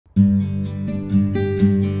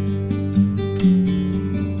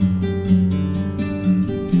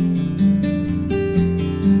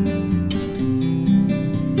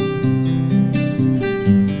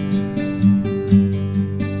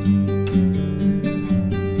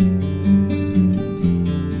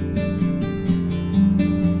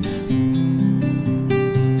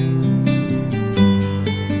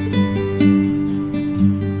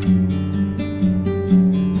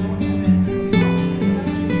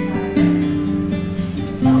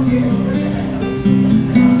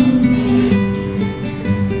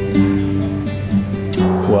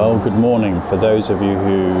Good morning. For those of you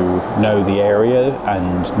who know the area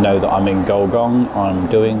and know that I'm in Gulgong, I'm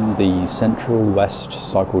doing the Central West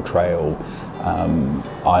Cycle Trail.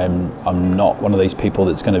 I'm not one of these people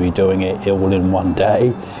that's going to be doing it all in one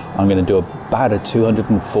day. I'm going to do about a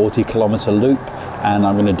 240 kilometer loop, and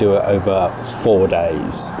I'm going to do it over 4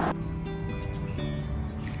 days.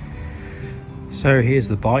 So here's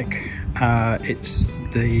the bike. It's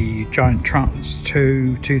the Giant Trance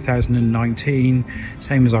II 2019,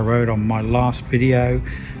 same as I rode on my last video.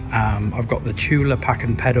 I've got the Thule Pack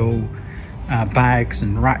and pedal bags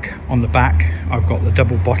and rack on the back. I've got the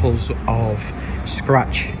double bottles of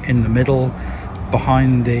scratch in the middle.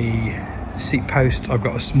 Behind the seat post I've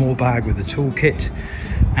got a small bag with a toolkit,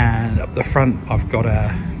 and up the front I've got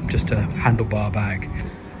just a handlebar bag.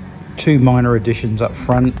 Two minor additions up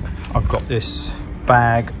front. I've got this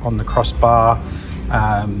bag on the crossbar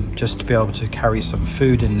just to be able to carry some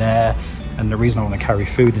food in there, and the reason I want to carry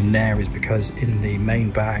food in there is because in the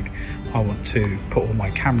main bag I want to put all my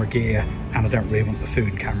camera gear, and I don't really want the food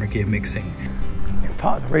and camera gear mixing.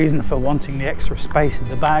 Part of the reason for wanting the extra space in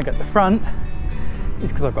the bag at the front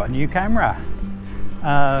is because I've got a new camera.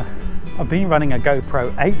 I've been running a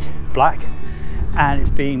GoPro 8 Black and it's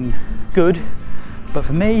been good, but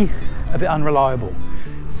for me a bit unreliable.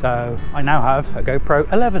 So I now have a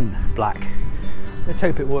GoPro 11 Black. Let's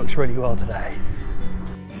hope it works really well today.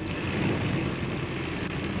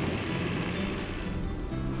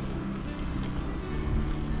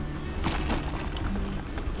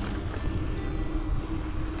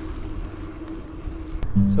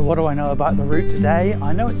 So what do I know about the route today?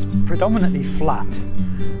 I know it's predominantly flat,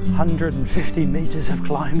 150 meters of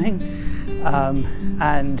climbing,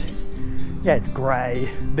 and yeah, it's grey,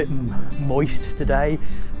 a bit moist today,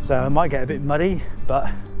 so I might get a bit muddy, but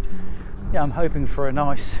yeah, I'm hoping for a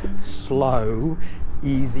nice, slow,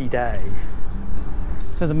 easy day.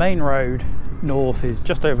 So the main road north is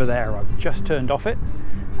just over there. I've just turned off it,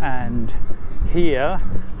 and here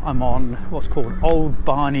I'm on what's called Old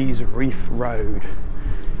Barney's Reef Road.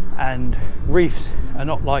 And reefs are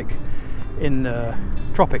not like in the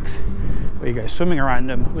tropics where you go swimming around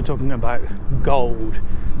them. We're talking about gold.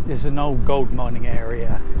 This is an old gold mining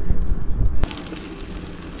area.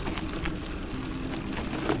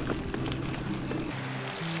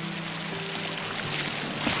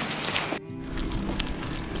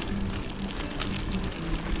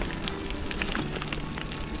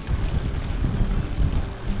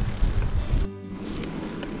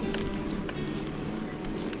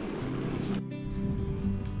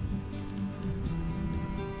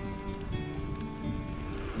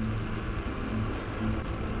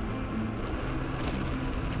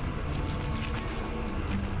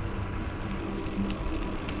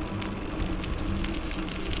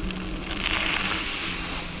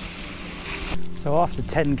 So after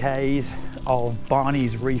 10 k's of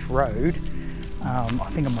Barney's Reef Road, I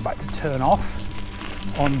think I'm about to turn off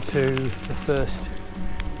onto the first,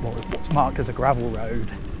 what's marked as a gravel road.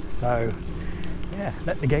 So yeah,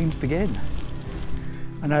 let the games begin.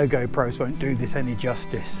 I know GoPros won't do this any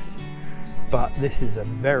justice, but this is a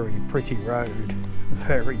very pretty road,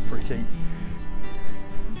 very pretty.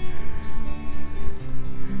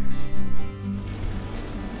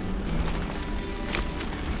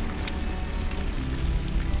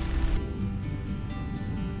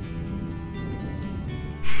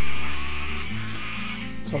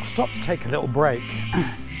 So I've stopped to take a little break.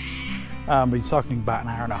 I've been cycling about an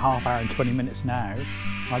hour and a half, hour and 20 minutes now.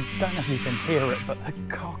 I don't know if you can hear it, but the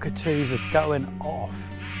cockatoos are going off.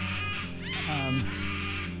 I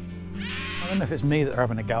don't know if it's me that they're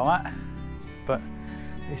having a go at, but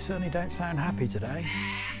they certainly don't sound happy today.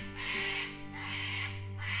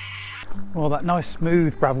 Well, that nice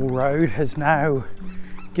smooth gravel road has now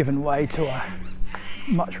given way to a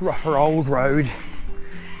much rougher old road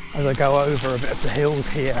as I go over a bit of the hills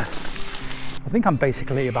here. I think I'm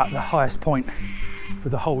basically about the highest point for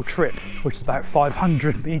the whole trip, which is about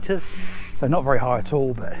 500 meters. So not very high at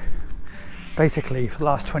all, but basically for the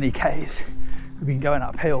last 20 k's, we've been going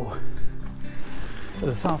uphill. So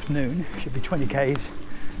this afternoon should be 20 k's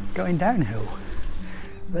going downhill.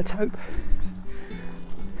 Let's hope.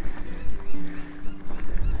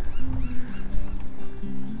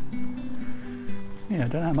 Yeah, I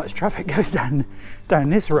don't know how much traffic goes down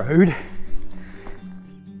this road.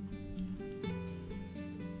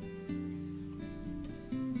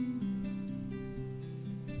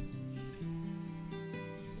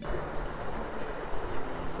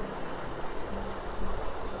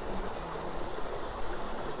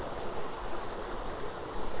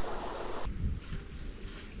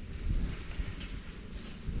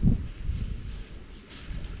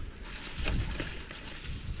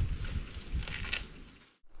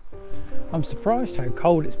 I'm surprised how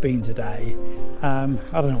cold it's been today. I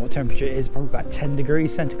don't know what temperature it is, probably about 10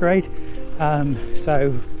 degrees centigrade.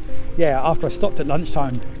 So yeah, after I stopped at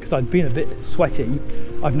lunchtime, because I'd been a bit sweaty,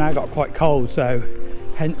 I've now got quite cold, so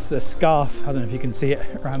hence the scarf. I don't know if you can see it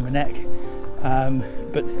around my neck.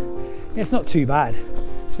 But yeah, it's not too bad,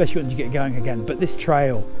 especially when you get going again. But this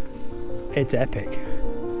trail, it's epic.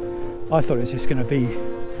 I thought it was just going to be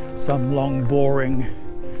some long, boring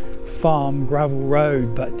farm gravel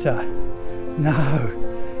road, but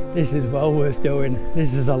no, this is well worth doing.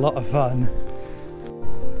 This is a lot of fun.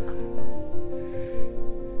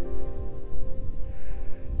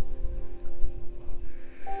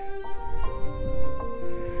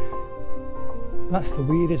 That's the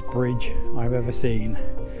weirdest bridge I've ever seen,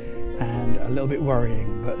 and a little bit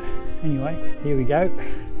worrying, but anyway, here we go.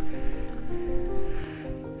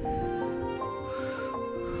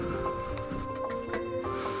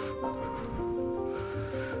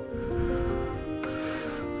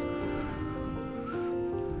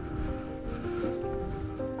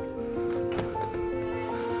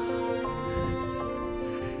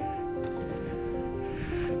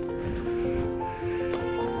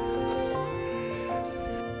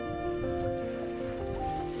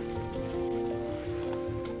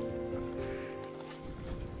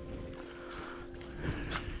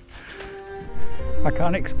 I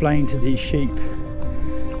can't explain to these sheep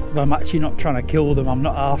that I'm actually not trying to kill them, I'm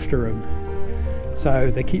not after them.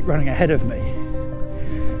 So they keep running ahead of me.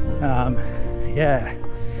 Yeah,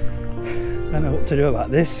 don't know what to do about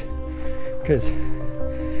this, because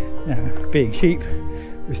you know, being sheep,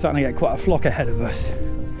 we're starting to get quite a flock ahead of us.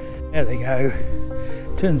 There they go.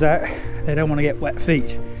 Turns out they don't want to get wet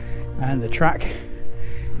feet, and the track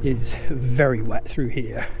is very wet through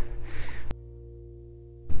here.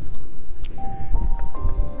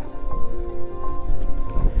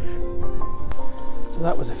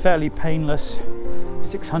 That was a fairly painless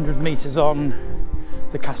 600 metres on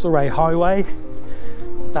the Castlereagh Highway.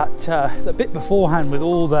 That bit beforehand with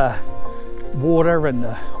all the water and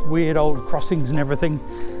the weird old crossings and everything,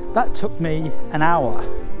 that took me an hour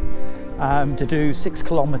to do 6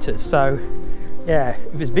 kilometres. So yeah,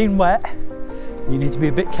 if it's been wet, you need to be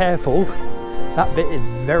a bit careful. That bit is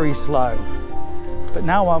very slow. But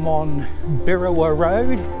now I'm on Birrawa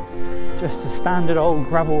Road, just a standard old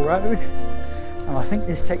gravel road. And I think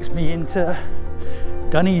this takes me into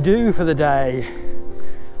Dunedoo for the day.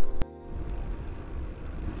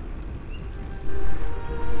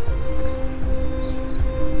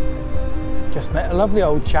 Just met a lovely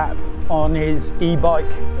old chap on his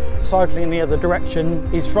e-bike cycling in the other direction.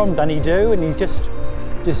 He's from Dunedoo and he's just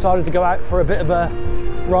decided to go out for a bit of a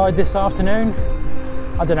ride this afternoon.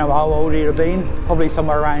 I don't know how old he'd have been, probably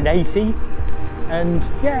somewhere around 80. And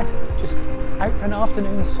yeah, just out for an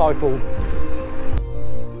afternoon cycle.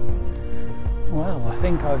 Well, I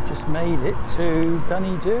think I've just made it to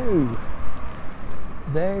Dunedoo.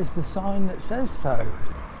 There's the sign that says so.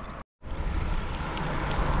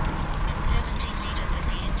 In 17 metres at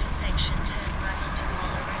the intersection, turn right onto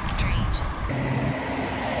Ballimore Street.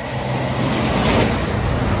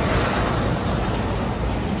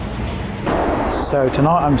 So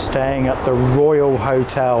tonight I'm staying at the Royal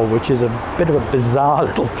Hotel, which is a bit of a bizarre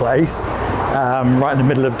little place, right in the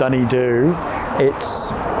middle of Dunedoo.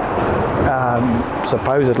 It's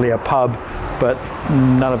supposedly a pub, but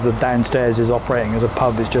none of the downstairs is operating as a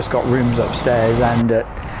pub. It's just got rooms upstairs, and at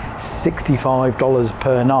 $65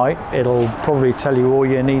 per night it'll probably tell you all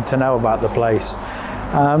you need to know about the place.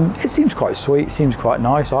 It seems quite sweet, seems quite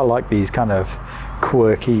nice. I like these kind of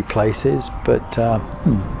quirky places, but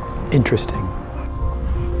interesting.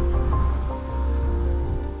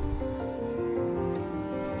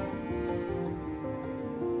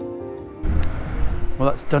 Well,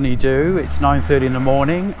 that's Dunedoo. It's 9:30 in the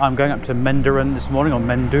morning. I'm going up to Mendooran this morning, or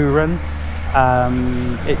Mendooran.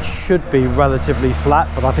 It should be relatively flat,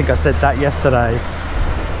 but I think I said that yesterday.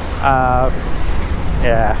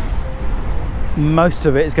 Yeah, most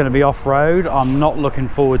of it is going to be off-road. I'm not looking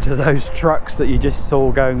forward to those trucks that you just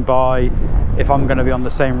saw going by if I'm going to be on the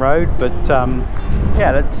same road, but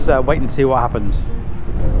yeah, let's wait and see what happens.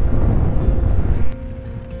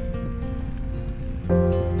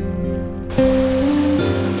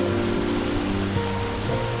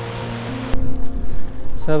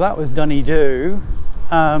 So that was Dunedoo.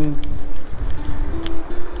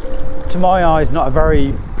 To my eyes, not a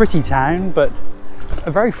very pretty town, but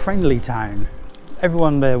a very friendly town.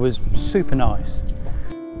 Everyone there was super nice.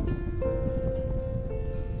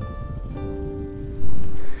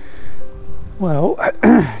 Well,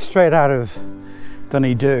 straight out of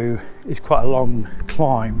Dunedoo is quite a long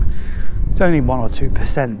climb. It's only 1 or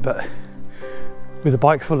 2%, but with a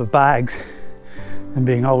bike full of bags and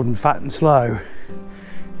being old and fat and slow,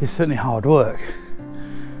 it's certainly hard work.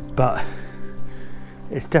 But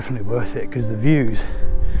it's definitely worth it because the views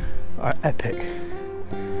are epic.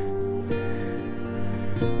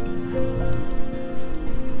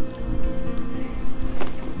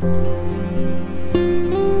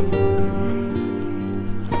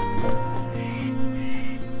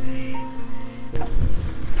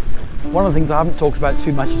 One of the things I haven't talked about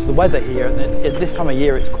too much is the weather here, and at this time of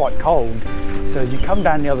year it's quite cold. So you come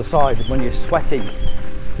down the other side when you're sweating,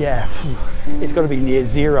 yeah, it's got to be near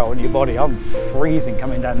zero on your body. I'm freezing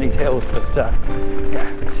coming down these hills, but yeah,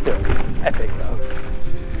 it's still epic though.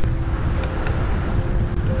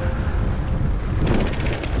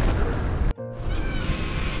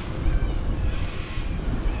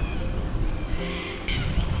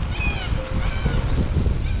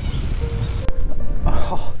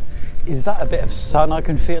 Oh, is that a bit of sun I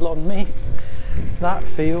can feel on me? That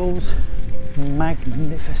feels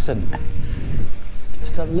magnificent.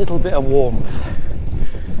 Just a little bit of warmth.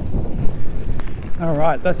 All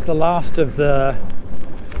right, that's the last of the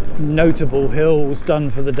notable hills done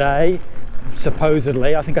for the day,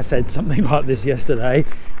 supposedly. I think I said something like this yesterday,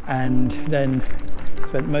 and then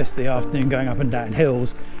spent most of the afternoon going up and down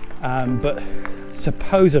hills. But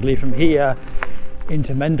supposedly from here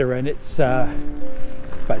into Mendooran, it's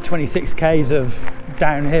about 26 k's of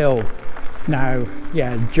downhill. Now,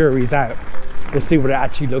 yeah, jury's out. We'll see what it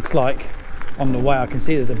actually looks like on the way. I can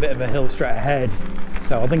see there's a bit of a hill straight ahead,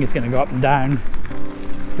 so I think it's going to go up and down,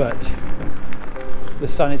 but the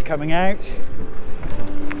sun is coming out.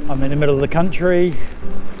 I'm in the middle of the country.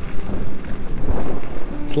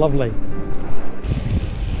 It's lovely.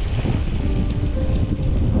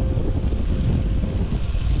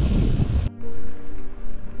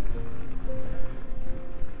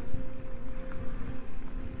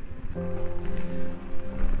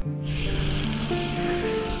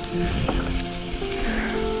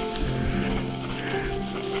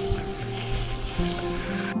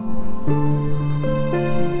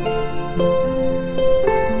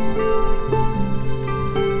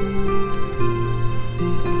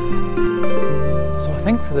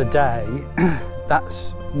 For the day,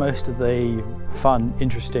 that's most of the fun,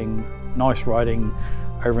 interesting, nice riding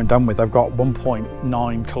over and done with. I've got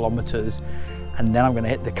 1.9 kilometers, and then I'm going to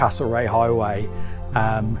hit the Castlereagh Highway.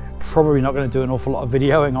 Probably not going to do an awful lot of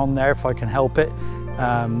videoing on there if I can help it.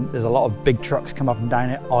 There's a lot of big trucks come up and down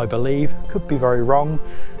it, I believe. Could be very wrong,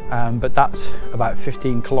 but that's about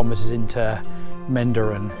 15 kilometers into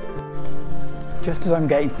Mendooran. Just as I'm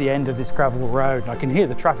getting to the end of this gravel road, and I can hear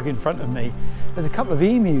the traffic in front of me, there's a couple of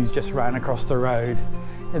emus just ran across the road.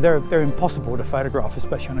 They're impossible to photograph,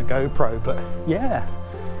 especially on a GoPro, but yeah,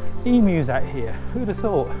 emus out here, who'd have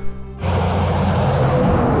thought?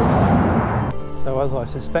 So as I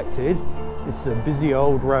suspected, it's a busy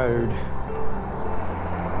old road.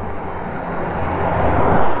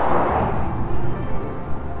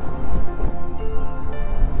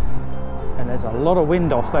 And there's a lot of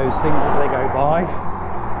wind off those things as they go by.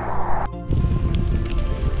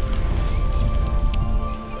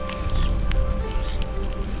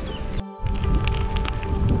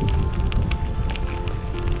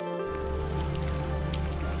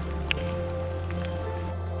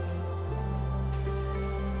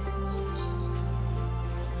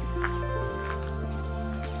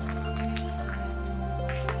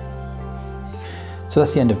 So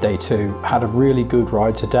that's the end of day 2. Had a really good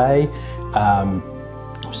ride today.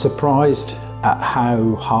 Surprised at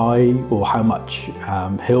how high or how much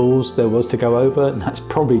hills there was to go over, and that's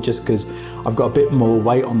probably just because I've got a bit more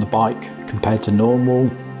weight on the bike compared to normal.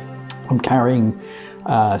 I'm carrying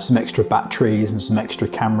some extra batteries and some extra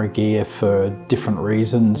camera gear for different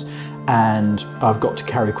reasons, and I've got to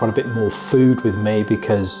carry quite a bit more food with me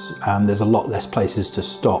because there's a lot less places to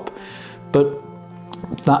stop. But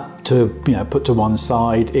that to put to one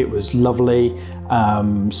side, it was lovely.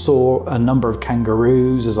 Saw a number of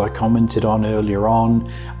kangaroos, as I commented on earlier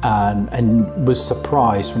on, and was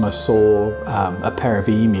surprised when I saw a pair of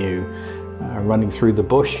emu running through the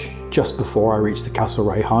bush just before I reached the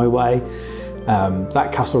Castlereagh Highway.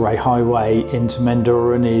 That Castlereagh Highway into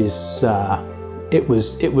Mendooran is, it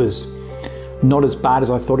was not as bad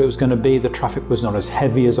as I thought it was going to be. The traffic was not as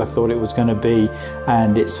heavy as I thought it was going to be,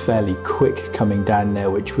 and it's fairly quick coming down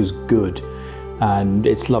there, which was good. And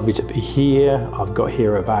it's lovely to be here. I've got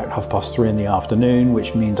here about 3:30 in the afternoon,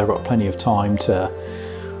 which means I've got plenty of time to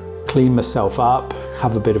clean myself up,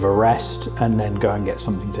 have a bit of a rest, and then go and get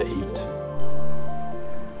something to eat.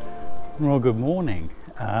 Well, good morning.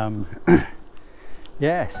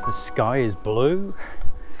 Yes, the sky is blue,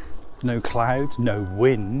 no clouds, no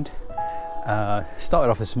wind. Started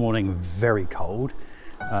off this morning very cold,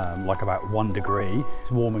 like about 1 degree. It's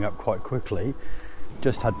warming up quite quickly.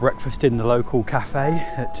 Just had breakfast in the local cafe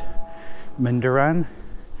at Mendooran,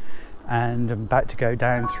 and I'm about to go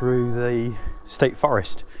down through the state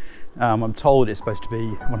forest. I'm told it's supposed to be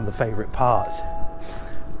one of the favourite parts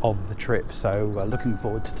of the trip, so looking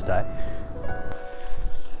forward to today.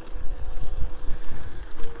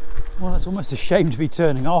 Well, it's almost a shame to be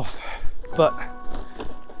turning off, but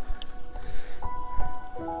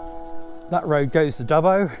that road goes to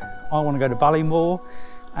Dubbo. I want to go to Ballimore,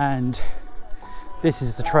 and this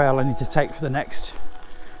is the trail I need to take for the next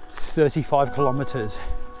 35 kilometres.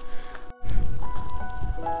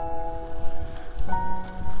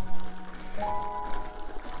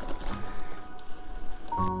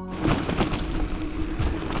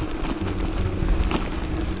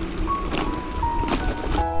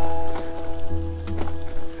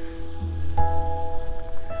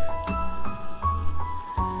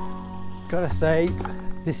 Gotta say,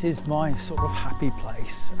 this is my sort of happy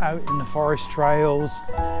place, out in the forest trails,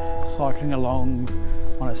 cycling along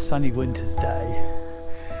on a sunny winter's day.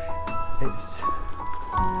 It's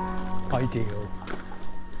ideal.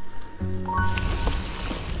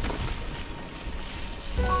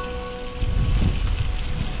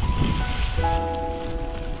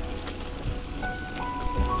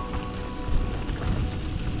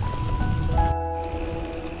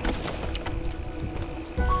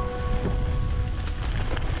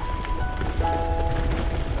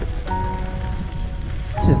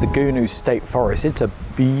 This is the Dunedoo State Forest. It's a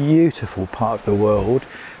beautiful part of the world.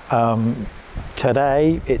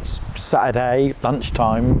 Today, it's Saturday,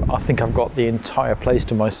 lunchtime. I think I've got the entire place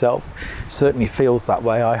to myself. Certainly feels that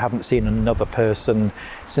way. I haven't seen another person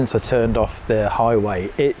since I turned off the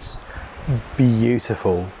highway. It's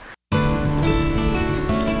beautiful.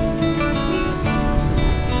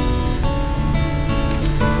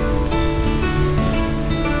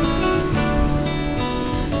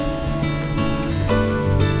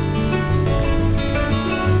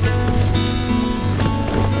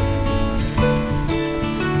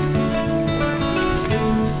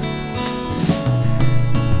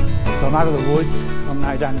 I'm out of the woods. I'm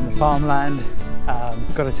now down in the farmland.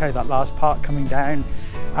 Got to tell you, that last part coming down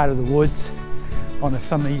out of the woods on a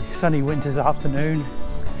sunny winter's afternoon,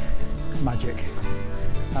 it's magic.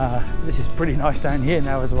 This is pretty nice down here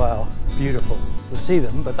now as well. Beautiful. You'll see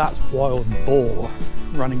them, but that's wild boar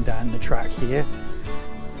running down the track here.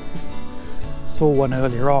 Saw one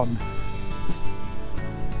earlier on.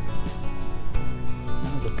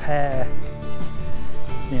 There's a pair.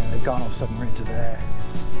 Yeah, they've gone off somewhere into there.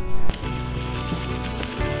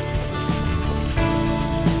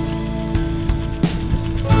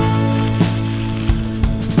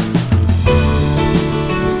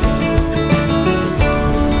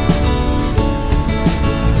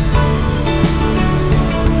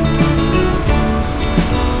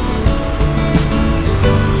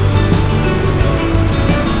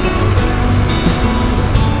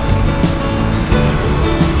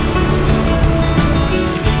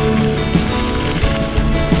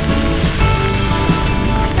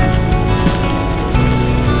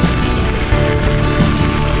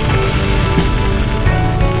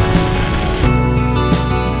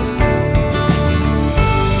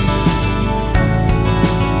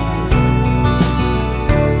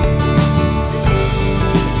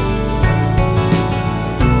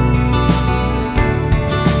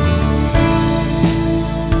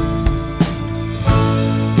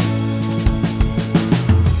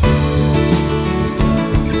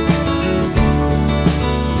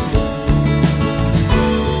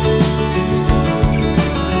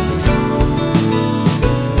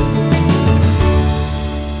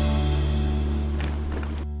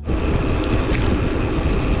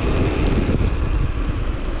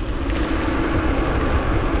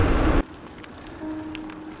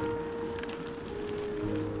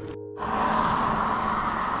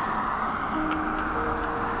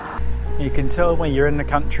 You can tell when you're in the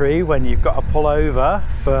country when you've got to pull over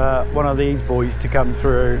for one of these boys to come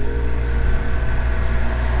through.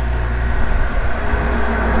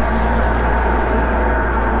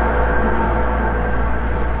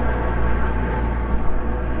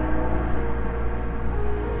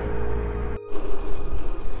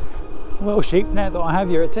 sheep, now that I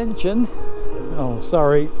have your attention. Oh,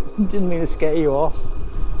 sorry, didn't mean to scare you off.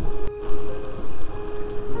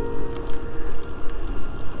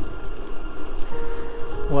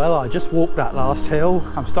 Well, I just walked that last hill.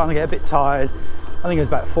 I'm starting to get a bit tired. I think it was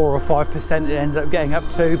about 4 or 5% it ended up getting up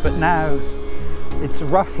to, but now it's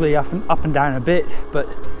roughly up and down a bit, but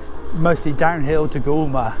mostly downhill to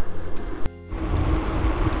Gulgong.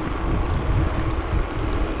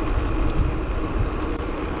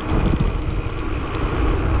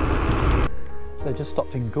 So just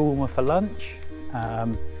stopped in Gulgong for lunch.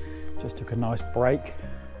 Just took a nice break.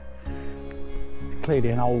 It's clearly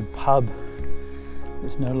an old pub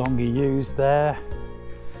that's no longer used there.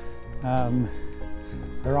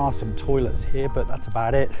 There are some toilets here, but that's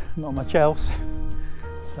about it, not much else.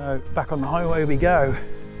 So back on the highway we go.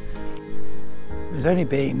 There's only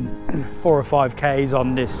been 4 or 5 Ks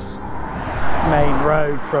on this main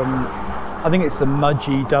road from, I think it's the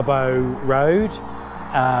Mudgee Dubbo Road.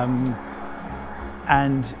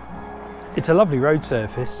 And it's a lovely road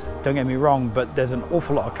surface, don't get me wrong, but there's an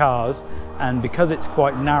awful lot of cars, and because it's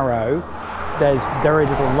quite narrow, there's very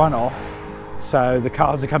little runoff, so the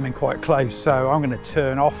cars are coming quite close. So I'm going to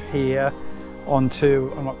turn off here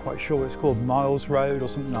onto, I'm not quite sure what it's called, Miles Road or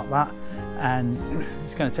something like that, and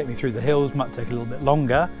it's going to take me through the hills. Might take a little bit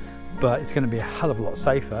longer, but it's going to be a hell of a lot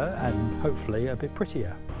safer and hopefully a bit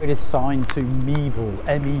prettier. It is signed to Meebul,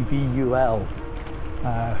 M-E-B-U-L.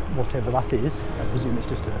 Whatever that is. I presume it's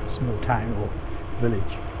just a small town or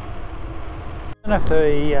village. I don't know if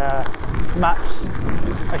the maps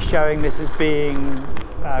are showing this as being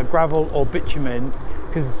gravel or bitumen,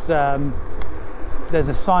 because there's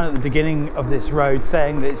a sign at the beginning of this road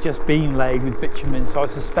saying that it's just been laid with bitumen, so I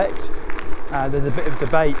suspect there's a bit of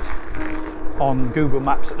debate on Google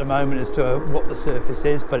Maps at the moment as to what the surface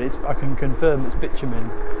is, but I can confirm it's bitumen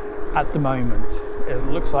at the moment. It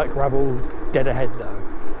looks like gravel dead ahead though.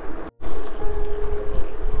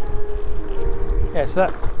 Yeah, so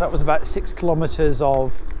that was about 6 kilometres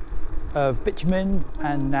of bitumen,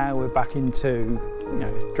 and now we're back into, you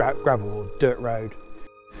know, gravel or dirt road.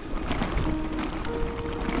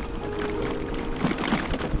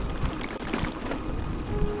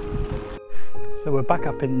 So we're back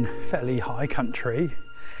up in fairly high country.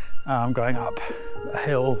 I'm going up a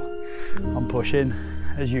hill, I'm pushing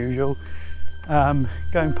as usual.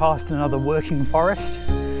 Going past another working forest.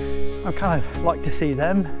 I kind of like to see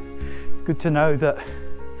them. Good to know that,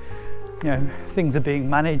 you know, things are being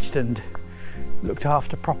managed and looked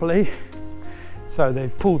after properly. So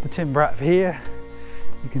they've pulled the timber out of here.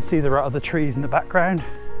 You can see there are other trees in the background,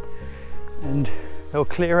 and they'll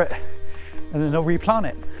clear it and then they'll replant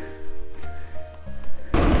it.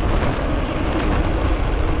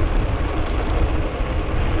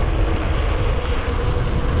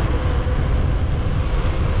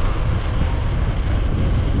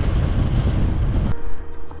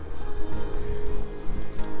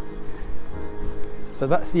 So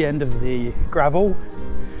that's the end of the gravel.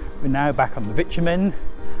 We're now back on the bitumen.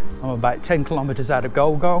 I'm about 10 kilometres out of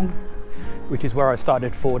Gulgong, which is where I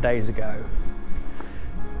started 4 days ago.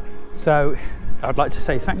 So I'd like to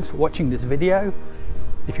say thanks for watching this video.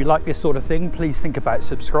 If you like this sort of thing, please think about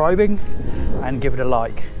subscribing and give it a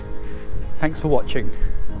like. Thanks for watching.